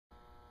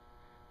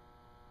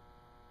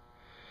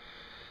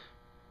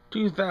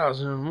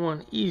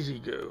2001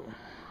 EZGO.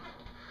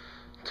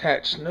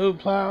 Attached snow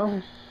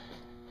plow,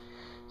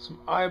 some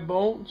eye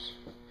bolts,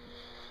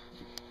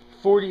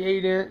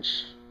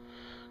 48-inch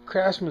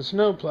Craftsman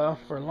snow plow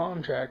for a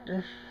lawn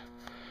tractor.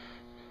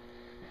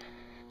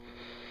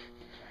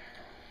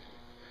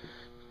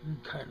 You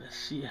can kind of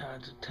see how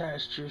it's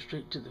attached here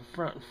straight to the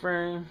front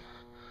frame.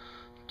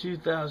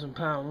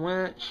 2,000-pound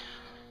winch.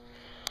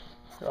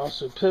 It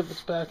also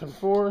pivots back and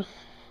forth.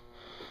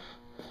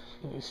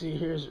 You can see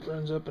here as it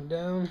runs up and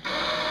down.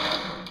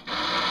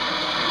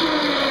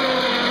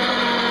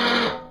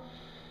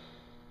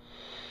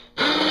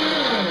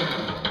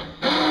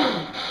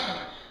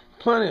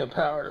 Plenty of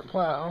power to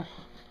plow.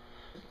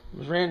 It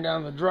was ran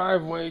down the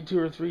driveway 2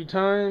 or 3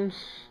 times.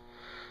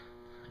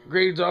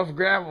 Grades off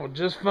gravel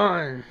just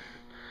fine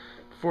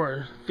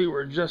before feet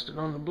were adjusted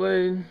on the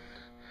blade.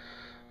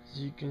 As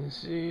you can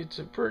see, it's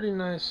a pretty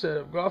nice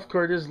setup. Golf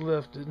cart is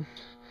lifted.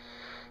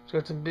 It's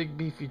got some big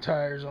beefy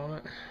tires on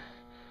it.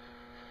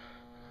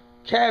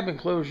 Cab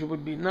enclosure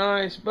would be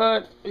nice,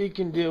 but we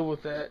can deal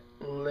with that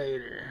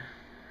later.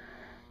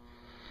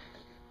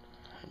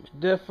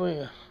 Definitely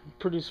a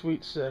pretty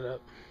sweet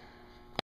setup.